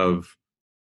note of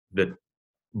the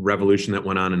revolution that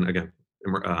went on, and again,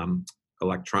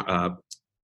 electron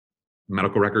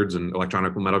medical records and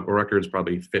electronic medical records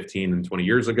probably 15 and 20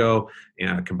 years ago,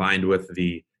 combined with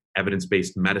the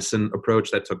evidence-based medicine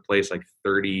approach that took place like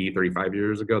 35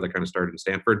 years ago that kind of started in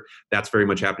Stanford. That's very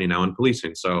much happening now in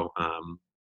policing. So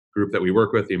group that we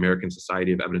work with, the American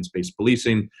Society of Evidence-Based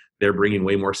Policing, they're bringing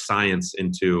way more science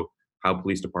into how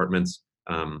police departments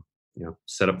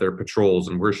set up their patrols,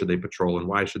 and where should they patrol and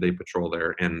why should they patrol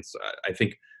there. And I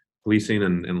think policing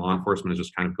and law enforcement is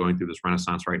just kind of going through this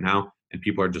renaissance right now, and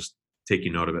people are just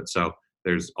taking note of it. So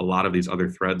there's a lot of these other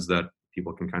threads that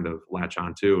people can kind of latch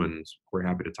onto, and we're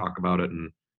happy to talk about it.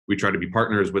 And we try to be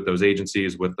partners with those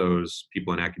agencies, with those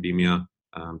people in academia,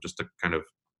 just to kind of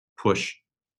push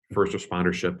first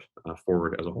respondership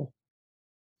forward as a whole.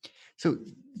 So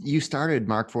you started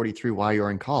Mark43 while you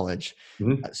were in college.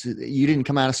 Mm-hmm. So you didn't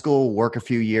come out of school, work a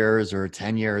few years or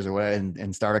 10 years or whatever,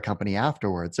 and start a company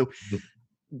afterwards. So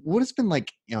what has been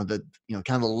like, kind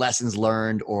of the lessons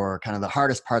learned or kind of the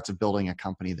hardest parts of building a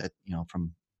company that,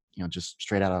 from, just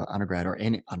straight out of undergrad or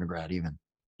any undergrad even?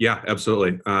 Yeah,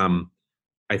 absolutely.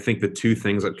 I think the two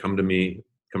things that come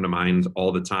to mind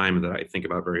all the time that I think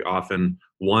about very often.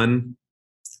 One,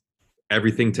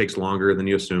 everything takes longer than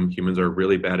you assume. Humans are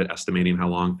really bad at estimating how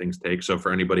long things take. So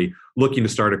for anybody looking to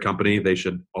start a company, they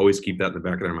should always keep that in the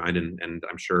back of their mind. And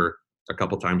I'm sure a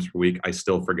couple times per week, I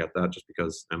still forget that just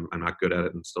because I'm not good at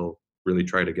it and still really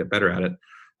try to get better at it.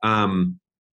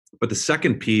 But the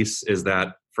second piece is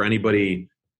that for anybody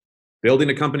building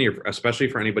a company, or especially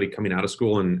for anybody coming out of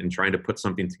school and trying to put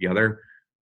something together,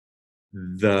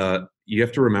 you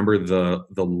have to remember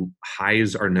the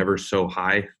highs are never so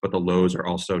high, but the lows are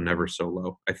also never so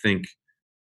low. I think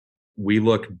we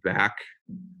look back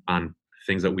on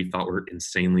things that we thought were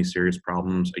insanely serious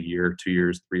problems a year, 2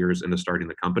 years, 3 years into starting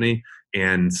the company.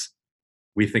 And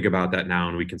we think about that now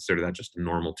and we consider that just a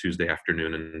normal Tuesday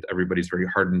afternoon, and everybody's very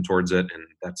hardened towards it. And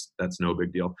that's no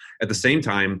big deal. At the same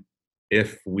time,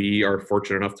 if we are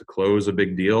fortunate enough to close a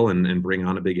big deal and bring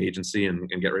on a big agency and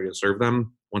get ready to serve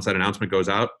them, once that announcement goes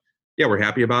out, yeah, we're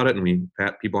happy about it. And we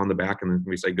pat people on the back and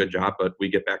we say, good job, but we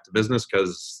get back to business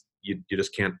because you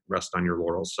just can't rest on your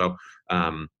laurels. So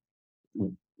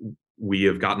we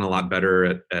have gotten a lot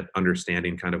better at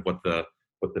understanding kind of what the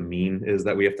mean is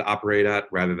that we have to operate at,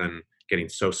 rather than getting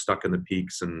so stuck in the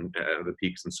peaks and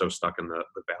so stuck in the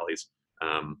valleys.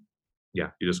 Yeah,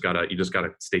 you just gotta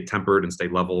stay tempered and stay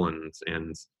level and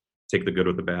take the good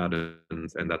with the bad,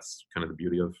 and that's kind of the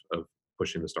beauty of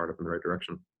pushing the startup in the right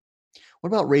direction. What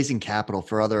about raising capital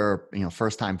for other,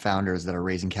 first-time founders that are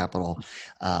raising capital?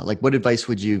 Like, what advice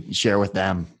would you share with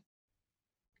them?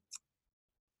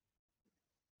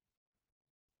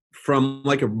 From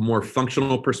like a more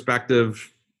functional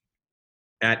perspective,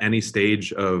 at any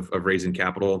stage of raising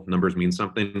capital, numbers mean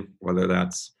something, whether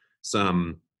that's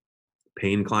some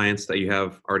paying clients that you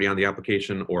have already on the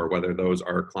application, or whether those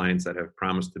are clients that have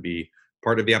promised to be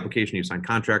part of the application. You sign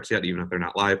contracts yet, even if they're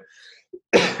not live.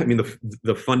 I mean,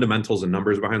 the fundamentals and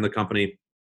numbers behind the company,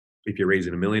 if you're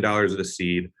raising $1 million at a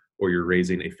seed or you're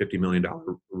raising a $50 million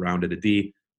round at a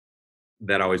D,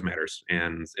 that always matters.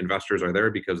 And investors are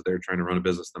there because they're trying to run a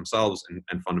business themselves,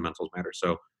 and fundamentals matter.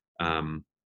 So,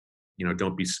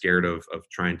 don't be scared of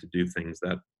trying to do things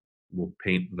that will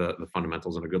paint the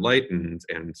fundamentals in a good light and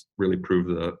really prove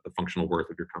the functional worth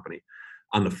of your company.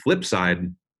 On the flip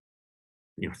side,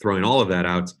 throwing all of that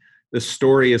out, the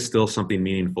story is still something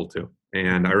meaningful too.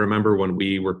 And I remember when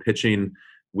we were pitching,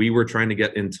 we were trying to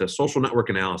get into social network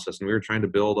analysis, and we were trying to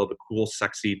build all the cool,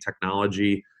 sexy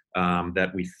technology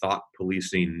that we thought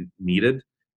policing needed.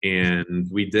 And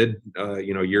we did, a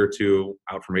year or two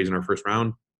out from raising our first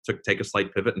round, take a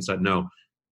slight pivot and said, no,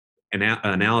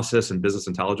 analysis and business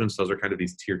intelligence, those are kind of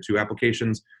these tier 2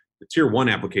 applications. The tier 1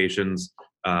 applications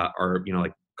are,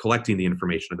 like collecting the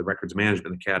information of the records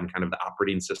management, the CAD, and kind of the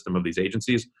operating system of these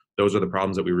agencies. Those are the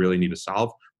problems that we really need to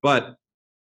solve. But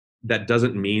that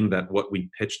doesn't mean that what we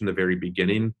pitched in the very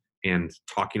beginning and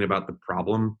talking about the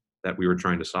problem that we were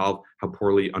trying to solve, how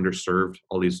poorly underserved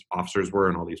all these officers were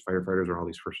and all these firefighters and all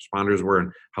these first responders were,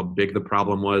 and how big the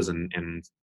problem was and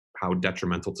how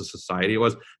detrimental to society it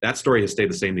was, that story has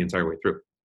stayed the same the entire way through.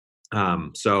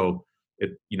 So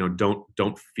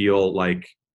don't feel like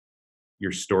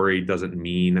your story doesn't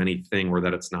mean anything or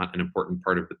that it's not an important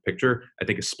part of the picture. I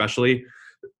think especially,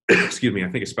 excuse me, I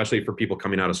think especially for people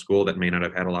coming out of school that may not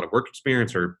have had a lot of work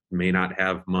experience or may not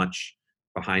have much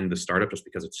behind the startup just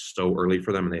because it's so early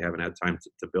for them and they haven't had time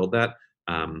to build that.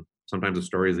 Sometimes a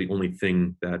story is the only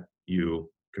thing that you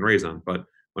can raise on. But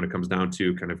when it comes down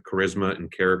to kind of charisma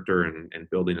and character and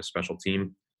building a special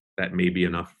team, that may be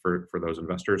enough for those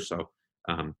investors. So,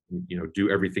 do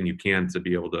everything you can to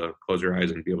be able to close your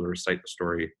eyes and be able to recite the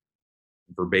story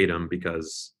verbatim,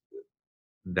 because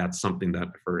that's something that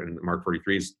for in Mark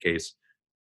 43's case,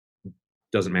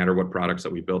 doesn't matter what products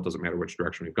that we built, doesn't matter which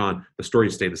direction we've gone, the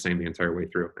stories stay the same the entire way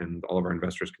through. And all of our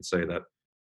investors can say that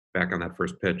back on that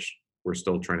first pitch, we're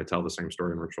still trying to tell the same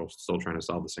story and we're still trying to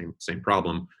solve the same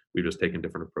problem. We've just taken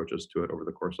different approaches to it over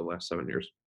the course of the last 7 years.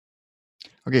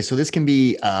 Okay, so this can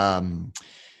be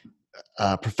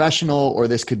professional, or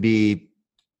this could be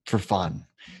for fun.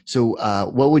 So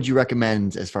what would you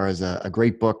recommend as far as a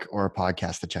great book or a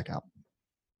podcast to check out?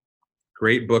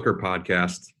 Great book or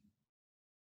podcast.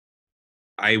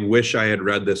 I wish I had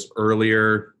read this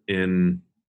earlier in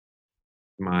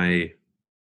my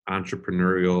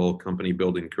entrepreneurial company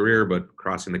building career, but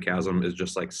Crossing the Chasm is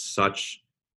just like such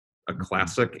a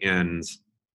classic. And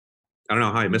I don't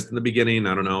know how I missed it in the beginning.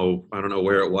 I don't know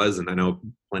where it was. And I know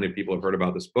plenty of people have heard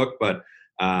about this book, but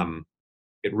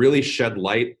it really shed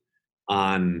light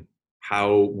on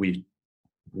how we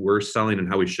were selling and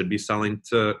how we should be selling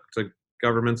to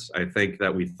governments. I think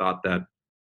that we thought that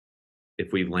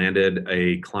if we landed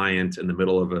a client in the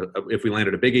middle of if we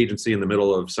landed a big agency in the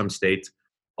middle of some state,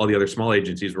 all the other small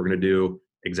agencies were going to do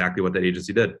exactly what that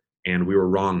agency did. And we were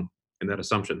wrong in that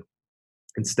assumption.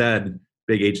 Instead,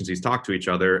 big agencies talk to each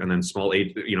other, and then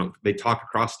they talk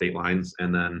across state lines,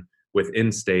 and then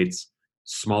within states,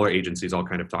 smaller agencies all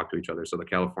kind of talk to each other. So the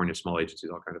California small agencies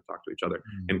all kind of talk to each other.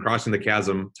 And Crossing the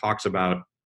Chasm talks about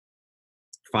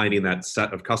finding that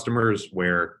set of customers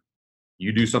where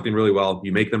you do something really well,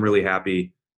 you make them really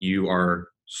happy, you are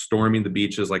storming the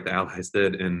beaches like the Allies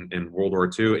did in World War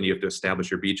II, and you have to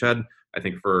establish your beachhead. I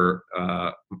think for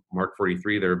Mark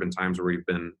 43, there have been times where we've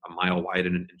been a mile wide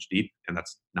and an inch deep, and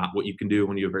that's not what you can do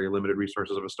when you have very limited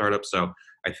resources of a startup. So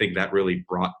I think that really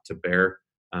brought to bear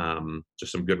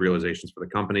just some good realizations for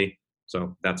the company.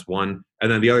 So that's one.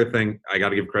 And then the other thing, I got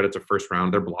to give credit to First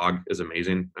Round. Their blog is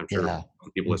amazing. I'm sure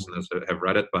people listening to this have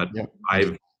read it, but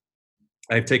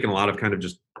I've taken a lot of kind of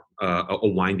just a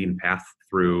winding path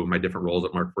through my different roles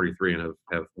at Mark 43 and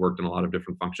have worked in a lot of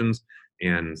different functions.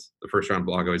 And the First Round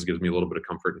blog always gives me a little bit of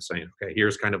comfort in saying, okay,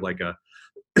 here's kind of like a,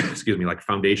 like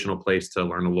foundational place to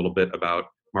learn a little bit about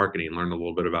marketing, learn a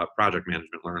little bit about project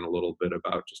management, learn a little bit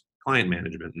about just client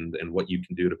management and what you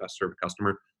can do to best serve a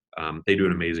customer. They do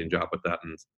an amazing job with that.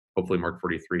 And hopefully Mark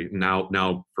 43,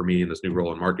 now for me in this new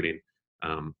role in marketing,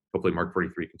 hopefully Mark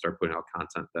 43 can start putting out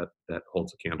content that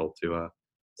holds a candle to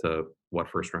what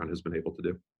First Round has been able to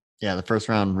do. Yeah, the First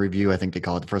Round review, I think they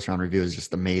call it the First Round review, is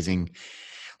just amazing.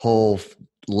 Whole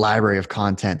library of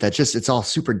content it's all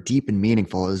super deep and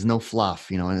meaningful. There's no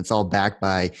fluff, and it's all backed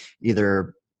by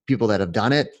either people that have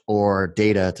done it or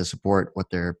data to support what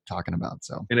they're talking about.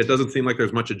 So, and it doesn't seem like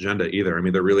there's much agenda either. I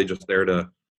mean, they're really just there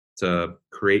to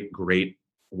create great,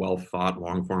 well thought,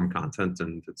 long form content,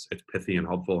 and it's pithy and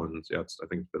helpful. And I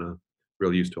think it's been a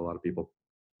real use to a lot of people.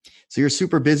 So you're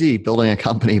super busy building a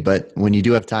company, but when you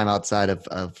do have time outside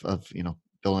of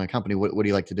building a company, what do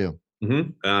you like to do?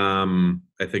 Mm-hmm.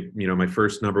 I think, my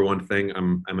first number one thing,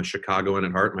 I'm a Chicagoan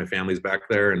at heart. My family's back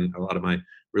there and a lot of my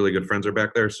really good friends are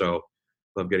back there. So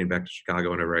love getting back to Chicago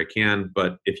whenever I can.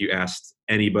 But if you asked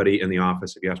anybody in the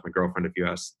office, if you asked my girlfriend, if you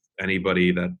asked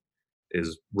anybody that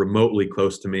is remotely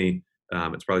close to me,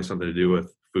 it's probably something to do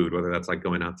with food, whether that's like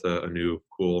going out to a new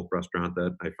cool restaurant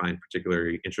that I find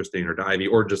particularly interesting or divey,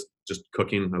 or just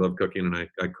cooking. I love cooking and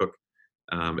I cook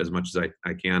as much as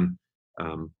I can.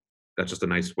 That's just a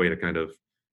nice way to kind of,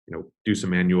 do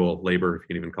some manual labor, if you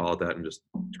can even call it that, and just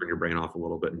turn your brain off a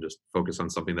little bit and just focus on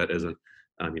something that isn't,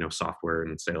 software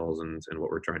and sales and what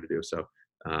we're trying to do. So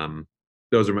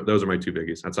those are my two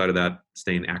biggies. Outside of that,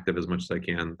 staying active as much as I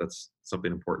can. That's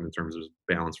something important in terms of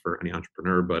balance for any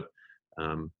entrepreneur, but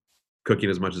cooking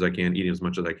as much as I can, eating as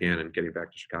much as I can, and getting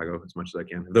back to Chicago as much as I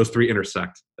can. If those three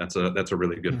intersect, that's a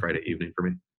really good Friday evening for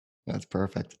me. That's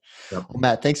perfect. Yep. Well,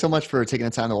 Matt, thanks so much for taking the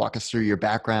time to walk us through your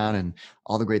background and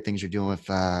all the great things you're doing with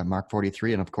Mark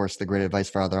 43, and of course, the great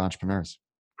advice for other entrepreneurs.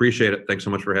 Appreciate it. Thanks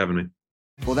so much for having me.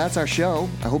 Well, that's our show.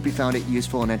 I hope you found it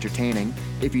useful and entertaining.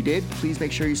 If you did, please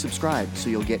make sure you subscribe so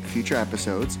you'll get future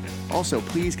episodes. Also,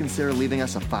 please consider leaving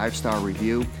us a 5-star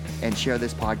review and share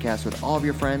this podcast with all of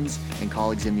your friends and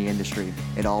colleagues in the industry.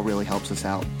 It all really helps us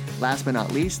out. Last but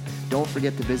not least, don't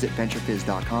forget to visit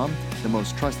venturefiz.com, the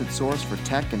most trusted source for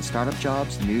tech and startup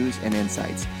jobs, news, and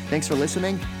insights. Thanks for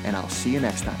listening, and I'll see you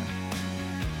next time.